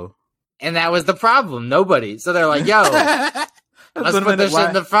that though? And that was the problem. Nobody. So they're like, yo, let's put this shit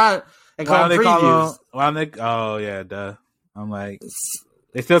in the front and call them previews. Oh yeah, duh. I'm like,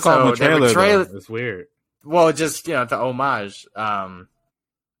 they still call them a trailer. It's weird. Well, just, to homage.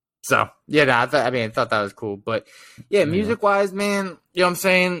 So, yeah, I thought that was cool. But, yeah, music-wise, man, you know what I'm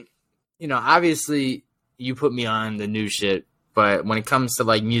saying? Obviously, you put me on the new shit. But when it comes to,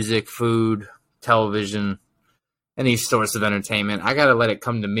 like, music, food, television, any source of entertainment, I got to let it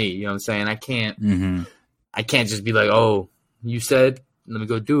come to me. You know what I'm saying? I can't just be like, oh, you said, let me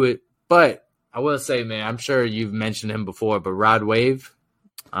go do it. But I will say, man, I'm sure you've mentioned him before, but Rod Wave.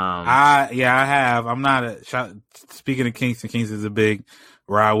 I have. I'm not speaking of Kingston. Kingston's a big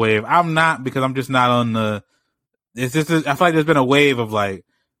Rod Wave. I'm not, because I'm just not on the. It's just I feel like there's been a wave of like,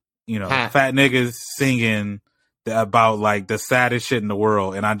 fat niggas singing about like the saddest shit in the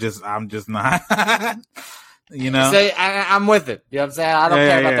world, and I'm just not. Say, I'm with it. You know what I'm saying? I don't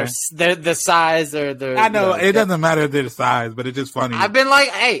care about the size or their. I know it doesn't matter their size, but it's just funny. I've been like,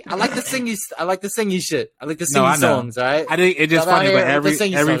 hey, I like the singy shit. I like the singy songs. All right. I think it's just funny,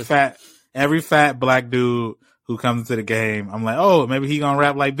 but every fat black dude who comes to the game, I'm like, oh, maybe he gonna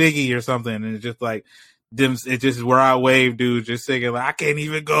rap like Biggie or something, and it's just like them. It's just Rod Wave dude just singing like, I can't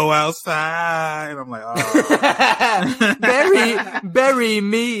even go outside, and I'm like, oh, bury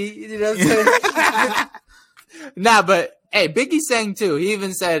me. You know what I'm saying? Nah, but hey, Biggie sang too. He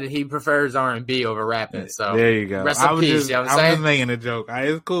even said he prefers R&B over rapping. So there you go. Rest in peace. You know what I'm saying? I was making a joke.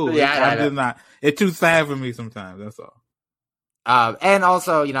 It's cool. Yeah, I'm just not. It's too sad for me sometimes. That's all. And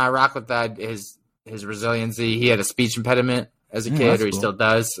also, I rock with that. His resiliency. He had a speech impediment as a kid, or he still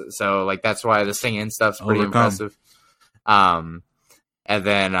does. So like that's why the singing stuff's pretty impressive. And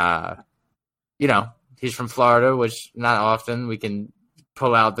then he's from Florida, which not often we can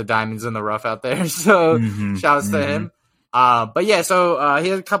pull out the diamonds in the rough out there. So shouts to him. But yeah, so he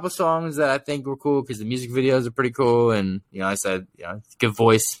has a couple songs that I think were cool because the music videos are pretty cool, and I said good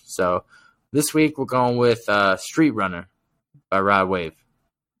voice. So this week we're going with Street Runner by Rod Wave.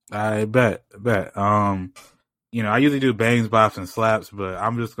 I bet. I usually do bangs, bops, and slaps, but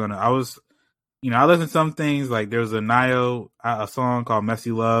I'm just gonna. I listen to some things, like there was a Nio a song called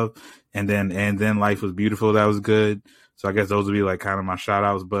Messy Love, and then Life Was Beautiful, that was good. So I guess those would be like kind of my shout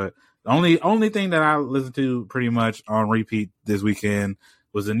outs. But the only thing that I listened to pretty much on repeat this weekend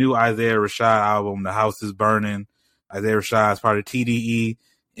was the new Isaiah Rashad album, The House Is Burning. Isaiah Rashad is part of TDE.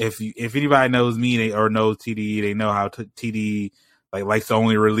 If anybody knows me or knows TDE, they know how TDE likes to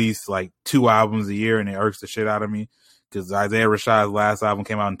only release like 2 albums a year, and it irks the shit out of me because Isaiah Rashad's last album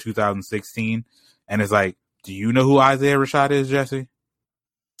came out in 2016, and it's like, do you know who Isaiah Rashad is, Jesse?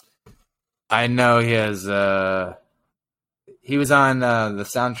 I know he has. He was on the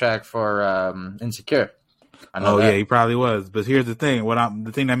soundtrack for Insecure. Yeah, he probably was. But here's the thing: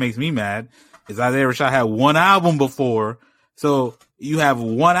 the thing that makes me mad is Isaiah Rashad had 1 album before. So you have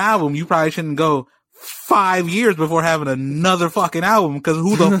 1 album, you probably shouldn't go 5 years before having another fucking album, because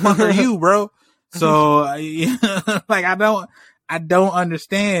who the fuck are you, bro? So like I don't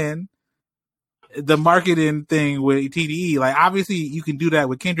understand the marketing thing with TDE. Like obviously you can do that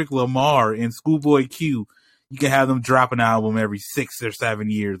with Kendrick Lamar and Schoolboy Q. You can have them drop an album every 6 or 7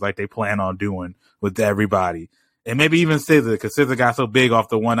 years like they plan on doing with everybody. And maybe even SZA, because SZA got so big off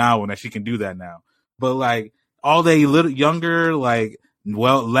the 1 album that she can do that now. But like all they little younger, like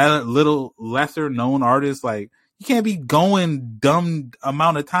little lesser known artists, like you can't be going dumb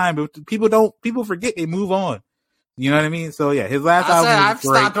amount of time. But people forget, they move on. You know what I mean? So yeah, his last album. I've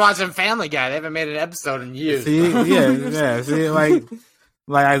stopped watching Family Guy. They haven't made an episode in years. See, yeah. See, like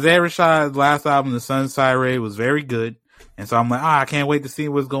Isaiah Rashad's last album, The Sun Sirene, was very good. And so I'm like, I can't wait to see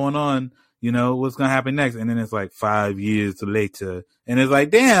what's going on, what's going to happen next. And then it's like 5 years later. And it's like,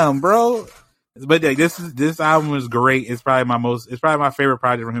 damn, bro. But like, this album is great. It's probably my favorite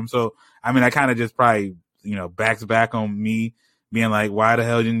project from him. So, I mean, I kind of just probably, backs back on me being like, why the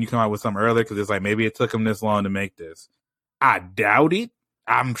hell didn't you come out with something earlier? Because it's like, maybe it took him this long to make this. I doubt it.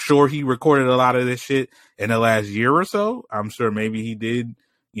 I'm sure he recorded a lot of this shit in the last year or so. I'm sure maybe he did.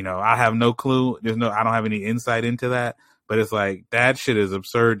 I have no clue. I don't have any insight into that. But it's like, that shit is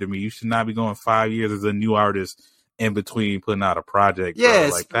absurd to me. You should not be going 5 years as a new artist in between putting out a project. Yeah,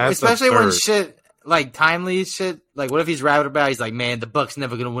 like, that's especially absurd. when shit, like timely shit, like what if he's rapping about, he's like, man, the Bucks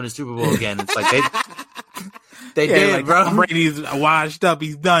never going to win a Super Bowl again. It's like, they did, like, bro. Brady's washed up.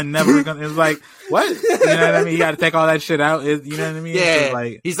 He's done. Never gonna. It's like, what? You know what I mean? You got to take all that shit out. You know what I mean? Yeah.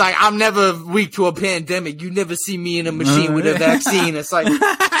 Like, he's like, I'm never weak to a pandemic. You never see me in a machine with a vaccine. It's like,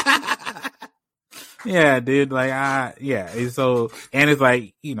 yeah, dude. Like, It's so, and it's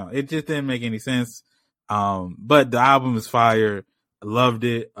like, it just didn't make any sense. But the album is fire. I loved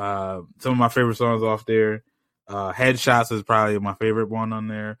it. Some of my favorite songs off there. Headshots is probably my favorite one on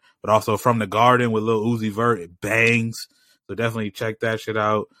there, but also From the Garden with Lil Uzi Vert, it bangs. So definitely check that shit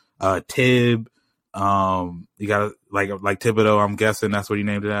out. Tib, you got like Thibodeau, I'm guessing that's what he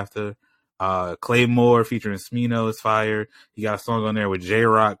named it after. Claymore featuring Smino is fire. He got a song on there with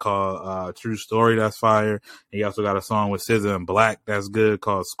J-Rock called True Story, that's fire. He also got a song with SZA and Black that's good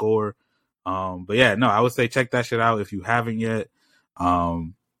called Score. But yeah, no, I would say check that shit out if you haven't yet.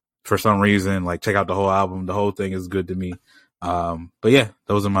 For some reason, like check out the whole album. The whole thing is good to me. But yeah,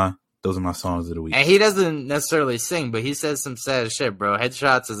 those are my songs of the week. And he doesn't necessarily sing, but he says some sad shit, bro.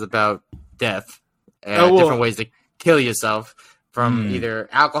 Headshots is about death and different ways to kill yourself. from either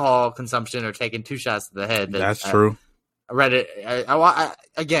alcohol consumption or taking 2 shots to the head. That's true. I read it.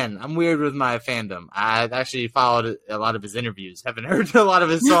 Again, I'm weird with my fandom. I actually followed a lot of his interviews. Haven't heard a lot of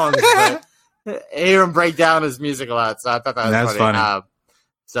his songs, but I hear him break down his music a lot. So I thought that was funny.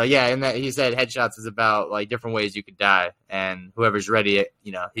 So yeah, and that he said Headshots is about like different ways you could die, and whoever's ready,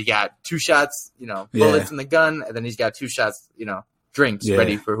 he got 2 shots, bullets in the gun, and then he's got 2 shots, drinks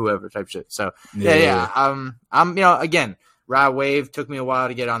ready for whoever type shit. So I'm again, ride wave. Took me a while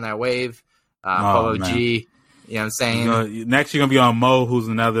to get on that wave. Polo G. You know what I'm saying? Next, you're going to be on Mo, who's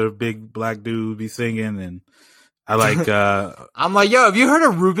another big black dude, be singing. And I like... I'm like, yo, have you heard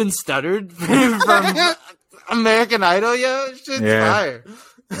of Ruben Studdard from American Idol? Yo, shit's fire.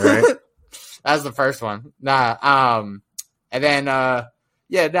 Right. That's the first one. And then, I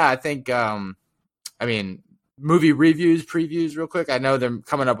think, movie reviews, previews real quick. I know they're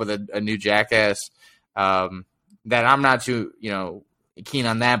coming up with a new Jackass that I'm not too, keen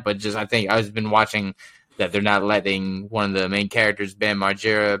on that, but just I think I've been watching... that they're not letting one of the main characters, Bam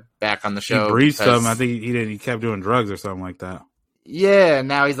Margera, back on the show. He breached them. I think he kept doing drugs or something like that. Yeah,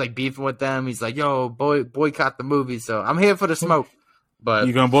 now he's like beefing with them. He's like, yo, boycott the movie. So I'm here for the smoke. But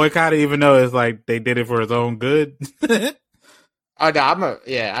you gonna boycott it even though it's like they did it for his own good? Oh no,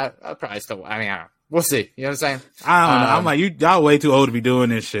 I'll probably still. I don't know. We'll see. You know what I'm saying? I don't know. I'm like, y'all way too old to be doing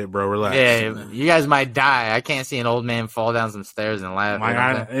this shit, bro. Relax. Yeah, you guys might die. I can't see an old man fall down some stairs and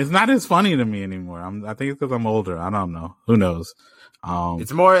laugh. It's not as funny to me anymore. I think it's because I'm older. I don't know. Who knows?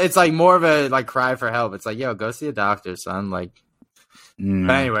 It's more of a like cry for help. It's like, yo, go see a doctor, son. Like, but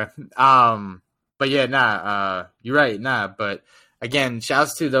anyway, but yeah, you're right, but again,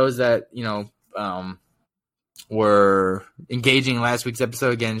 shouts to those that were engaging in last week's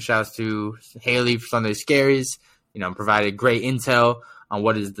episode. Again, shouts to Haley for Sunday Scaries. Provided great intel on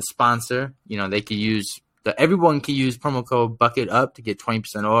what is the sponsor. They could use everyone can use promo code Bucket Up to get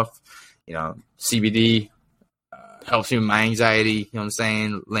 20% off. CBD helps me with my anxiety. You know what I'm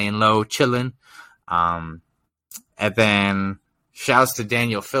saying? Laying low, chilling. And then shouts to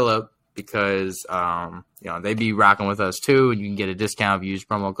Daniel Phillip because they be rocking with us too, and you can get a discount if you use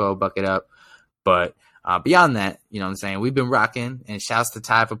promo code Bucket Up. But beyond that, you know what I'm saying? We've been rocking, and shouts to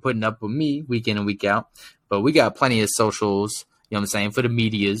Ty for putting up with me week in and week out. But we got plenty of socials, you know what I'm saying, for the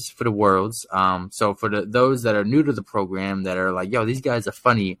medias, for the worlds. So for those that are new to the program that are like, yo, these guys are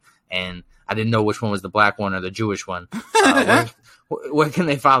funny, and I didn't know which one was the black one or the Jewish one. Where can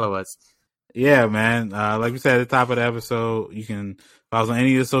they follow us? Yeah, man. Like we said at the top of the episode, you can follow us on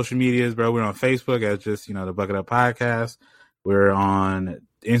any of the social medias, bro. We're on Facebook as just, the Bucket Up Podcast. We're on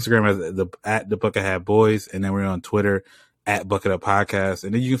Instagram as at the Bucket Hat Boys, and then we're on Twitter at Bucket Up Podcast.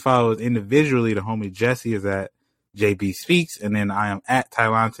 And then you can follow us individually. The homie Jesse is at JB Speaks, and then I am at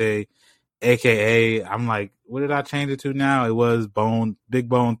Tylante, aka I'm like, what did I change it to now? It was Big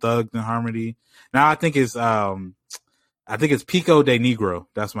Bone Thugs and Harmony. Now I think it's Pico de Negro.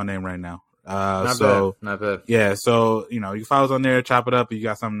 That's my name right now. Not bad. Yeah, so you can follow us on there, chop it up. If you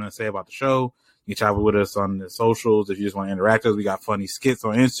got something to say about the show, you can chop it with us on the socials. If you just want to interact with us, we got funny skits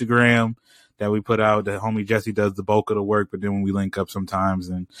on Instagram that we put out. The homie Jesse does the bulk of the work, but then we link up sometimes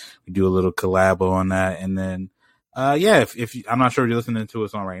and we do a little collab on that. And then, if I'm not sure if you're listening to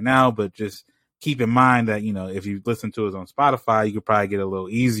us on right now, but just keep in mind that, if you listen to us on Spotify, you could probably get a little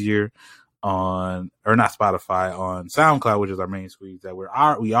easier on SoundCloud, which is our main squeeze, that we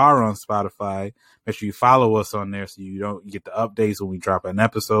are on Spotify. Make sure you follow us on there so you get the updates when we drop an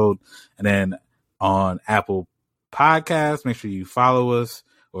episode. And then on Apple Podcasts, make sure you follow us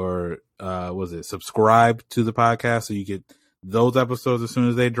or subscribe to the podcast so you get those episodes as soon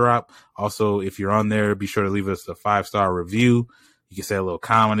as they drop. Also, if you're on there, be sure to leave us a 5-star review. You can say a little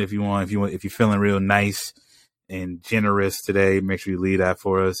comment if you want. If you're feeling real nice and generous today, make sure you leave that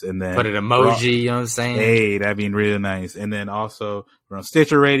for us. And then put an emoji, you know what I'm saying? Hey, that'd be real nice. And then also we're on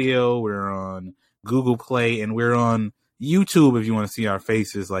Stitcher Radio, we're on Google Play, and we're on YouTube if you want to see our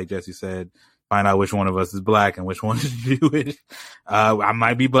faces, like Jesse said. Find out which one of us is black and which one is Jewish. I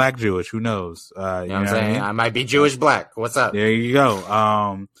might be black Jewish. Who knows? You know what I'm saying? I might be Jewish black. What's up? There you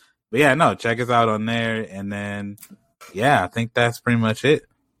go. But yeah, no, check us out on there. And then, I think that's pretty much it.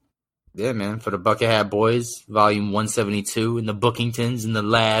 Yeah, man. For the Bucket Hat Boys, volume 172 in the Bookingtons, in the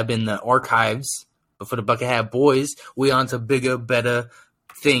lab, in the archives. But for the Bucket Hat Boys, we on to bigger, better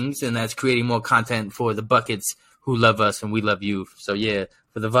things. And that's creating more content for the Buckets who love us and we love you. So yeah.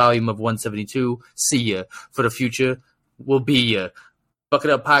 For the volume of 172, see ya. For the future, we'll be ya. Bucket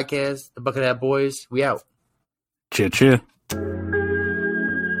Up Podcast, the Bucket Hat Boys, we out. Cheer.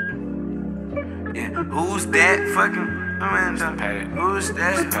 Yeah, who's that fucking window? Who's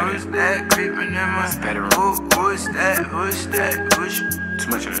that? Who's that creeping in my bedroom? Who's that? Who's that? Who's too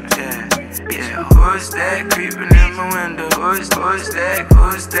much of that? Yeah. Who's that creeping in my window? Who's that?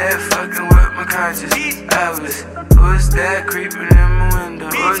 Who's that fucking with my conscience? Who's that creeping in my window?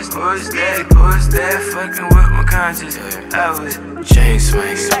 Who's that? Who's that fucking with my conscience? I was chain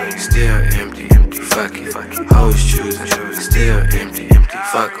swinging, still empty. Fuck it. Hoes choosing, still empty.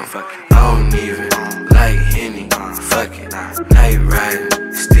 Fuck 'em. I don't even like Henny. Fuck it. Night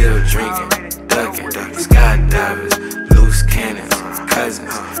riding, still drinking, ducking. Skydivers, loose cannons,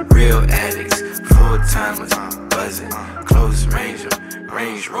 cousins, real addicts, full timers, buzzing, close range 'em,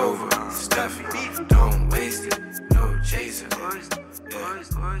 Range Rover, stuffy. Don't waste it, no chaser.